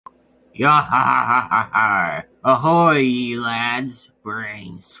Yeah, ha ha ha ha ha. Ahoy, ye lads.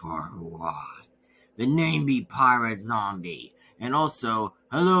 Brainstorm one. The name be Pirate Zombie. And also,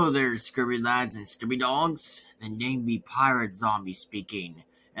 hello there, Scurvy lads and Scurvy dogs. The name be Pirate Zombie speaking.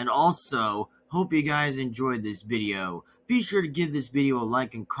 And also, hope you guys enjoyed this video. Be sure to give this video a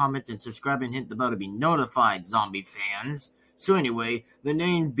like and comment and subscribe and hit the bell to be notified, zombie fans. So anyway, the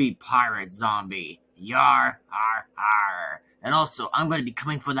name be Pirate Zombie. Yar, har, har. And also, I'm going to be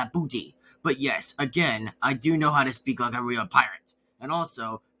coming for that booty. But yes, again, I do know how to speak like a real pirate. And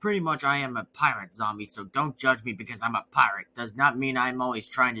also, pretty much I am a pirate zombie, so don't judge me because I'm a pirate. Does not mean I'm always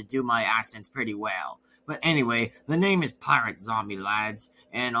trying to do my accents pretty well. But anyway, the name is Pirate Zombie, lads.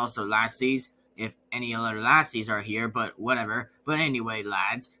 And also lassies, if any other lassies are here, but whatever. But anyway,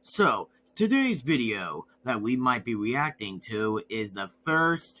 lads, so today's video that we might be reacting to is the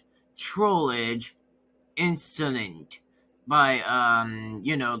first Trollge incident by,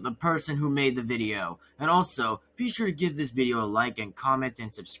 the person who made the video. And also, be sure to give this video a like and comment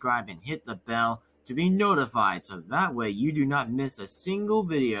and subscribe and hit the bell to be notified so that way you do not miss a single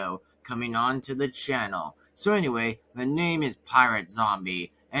video coming on to the channel. So anyway, the name is Pirate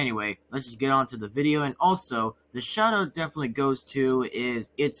Zombie. Anyway, let's just get on to the video. And also, the shout out definitely goes to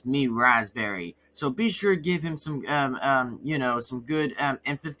is It's Me Raspberry. So be sure to give him some, some good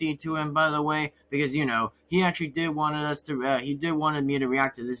empathy to him, by the way, because he actually did wanted me to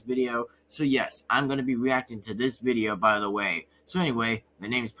react to this video. So yes, I'm gonna be reacting to this video, by the way. So anyway, the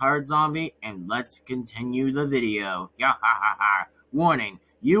name is Pirate Zombie, and let's continue the video. Yeah, ha ha ha. Warning: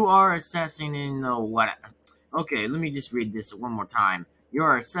 you are assassinating the what? Okay, let me just read this one more time. You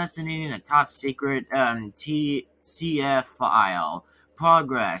are assassinating a top secret TCF file.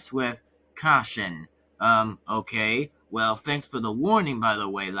 Progress with caution. Okay. Well, thanks for the warning, by the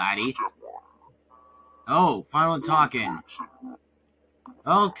way, laddie. Oh, final talking.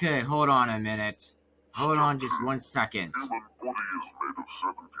 Okay, hold on a minute. Hold on just 1 second.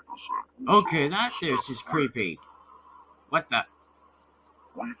 Okay, that there's just creepy. What the?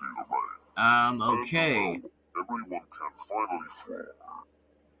 Okay.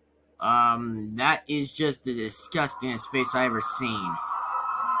 That is just the disgustingest face I ever seen.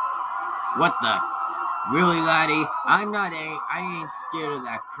 What the? Really, laddie? I ain't scared of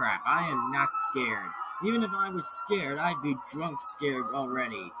that crap. I am not scared. Even if I was scared, I'd be drunk scared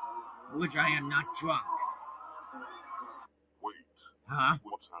already. Which I am not drunk. Wait. Huh?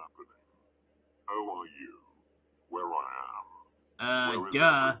 What's happening? How are you? Where I am? Duh.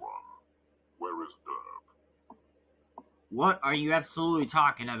 Everyone? Where is Derb? What are you absolutely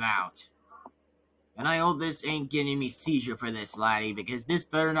talking about? And I hope this ain't getting me seizure for this, laddie, because this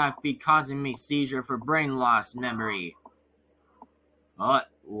better not be causing me seizure for brain loss memory.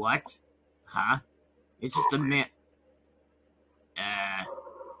 What? Huh? It's just a man...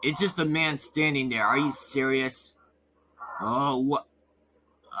 It's just a man standing there. Are you serious? Oh, what?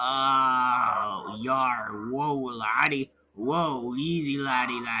 Oh, yar. Whoa, laddie. Whoa, easy,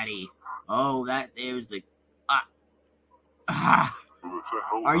 laddie. Oh, that there's the...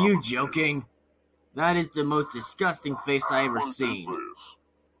 Are you joking? That is the most disgusting face I ever seen.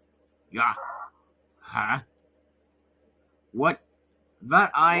 Yeah. Huh? What?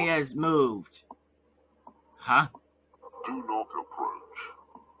 That eye has moved. Huh? Do not approach.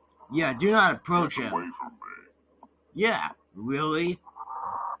 Yeah, do not approach Get him. away from me. Yeah, really?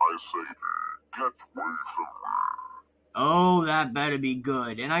 I say, get away from me. Oh, that better be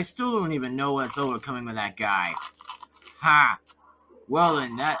good. And I still don't even know what's overcoming with that guy. Ha! Well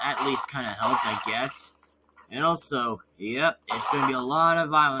then, that at least kind of helped, I guess. And also, yep, it's going to be a lot of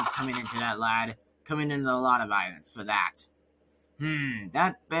violence coming into that lad. Coming into a lot of violence for that.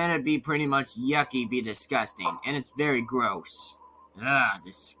 That better be pretty much yucky, be disgusting. And it's very gross.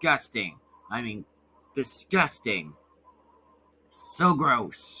 Disgusting. I mean, disgusting. So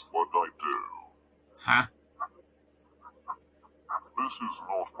gross. What I do? Huh? This is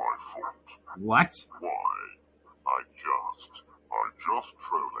not my fault. What? Why? I just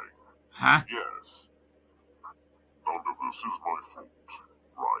trolling. Huh? Yes. None of this is my fault,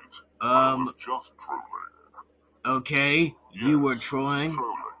 right? I was just trolling. Okay, Yes, you were trolling?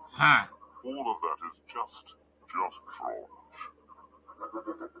 Trolling. Huh. All of that is just Trollge.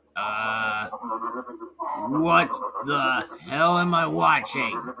 What the hell am I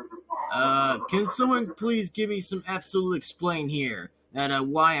watching? Can someone please give me some absolute explain here? That,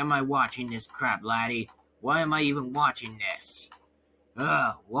 why am I watching this crap, laddie? Why am I even watching this?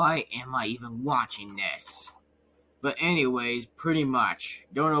 Why am I even watching this? But anyways, pretty much.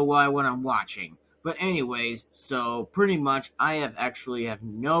 Don't know why what I'm watching. But anyways, so pretty much I have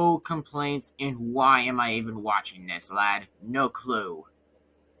no complaints in why am I even watching this, lad. No clue.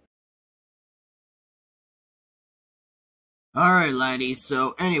 Alright, laddie,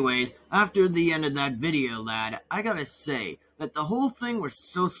 so anyways, after the end of that video, lad, I gotta say that the whole thing was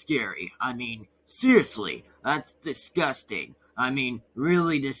so scary. I mean, seriously, that's disgusting. I mean,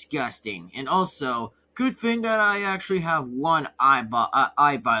 really disgusting. And also, good thing that I actually have one eye,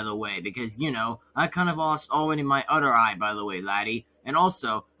 by the way, because, you know, I kind of lost already my other eye, by the way, laddie. And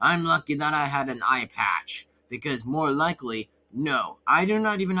also, I'm lucky that I had an eye patch, because more likely, no, I do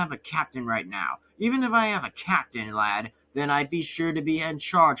not even have a captain right now. Even if I have a captain, lad, then I'd be sure to be in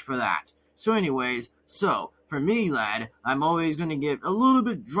charge for that. So anyways, for me, lad, I'm always going to get a little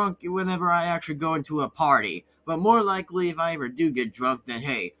bit drunk whenever I actually go into a party. But more likely, if I ever do get drunk, then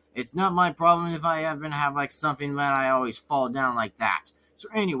hey, it's not my problem if I ever have like something that I always fall down like that. So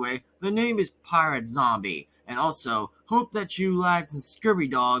anyway, the name is Pirate Zombie. And also, hope that you lads and scurry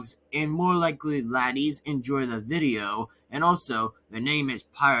dogs, and more likely laddies, enjoy the video. And also, the name is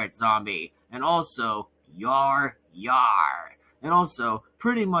Pirate Zombie. And also, yar yar. And also,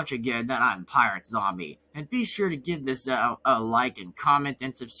 pretty much again that I'm Pirate Zombie. And be sure to give this a like and comment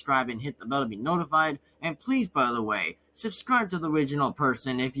and subscribe and hit the bell to be notified. And please, by the way, subscribe to the original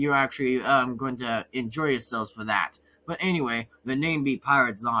person if you're actually going to enjoy yourselves for that. But anyway, the name be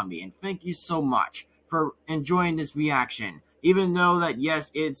Pirate Zombie. And thank you so much for enjoying this reaction. Even though that,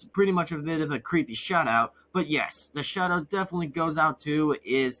 yes, it's pretty much a bit of a creepy shout-out. But yes, the shout-out definitely goes out to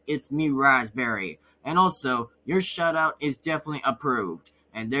It's Me Raspberry. And also, your shout-out is definitely approved.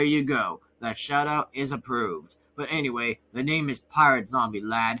 And there you go. That shout-out is approved. But anyway, the name is Pirate Zombie,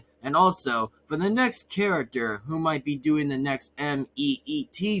 lad. And also, for the next character who might be doing the next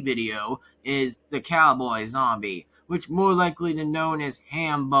MEET video is the Cowboy Zombie, which more likely to known as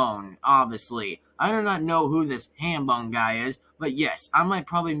Hambone, obviously. I do not know who this Hambone guy is, but yes, I might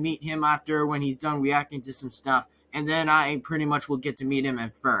probably meet him after when he's done reacting to some stuff, and then I pretty much will get to meet him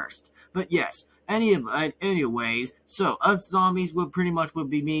at first. But yes, anyways, so us zombies would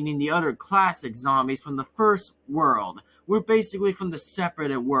be meeting the other classic zombies from the first world. We're basically from the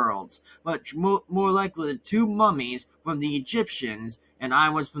separated worlds, but more likely the two mummies from the Egyptians, and I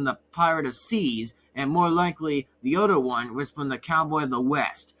was from the Pirate of Seas, and more likely the other one was from the Cowboy of the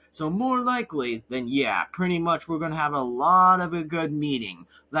West. So more likely, then yeah, pretty much we're going to have a lot of a good meeting.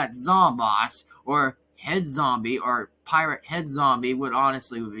 That Zomboss, or Head Zombie, or Pirate Head Zombie would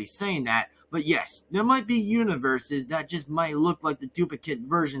be saying that. But yes, there might be universes that just might look like the duplicate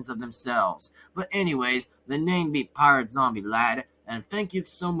versions of themselves. But anyways, the name be Pirate Zombie, lad. And thank you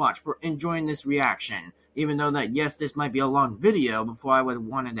so much for enjoying this reaction. Even though that, yes, this might be a long video before I would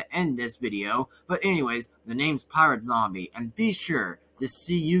wanted to end this video. But anyways, the name's Pirate Zombie. And be sure to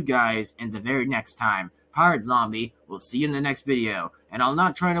see you guys in the very next time. Pirate Zombie, we'll see you in the next video. And I'll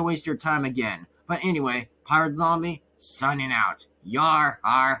not try to waste your time again. But anyway, Pirate Zombie, signing out. Yar,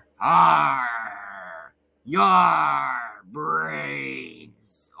 har, har. Yar,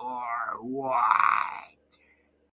 brains, or what?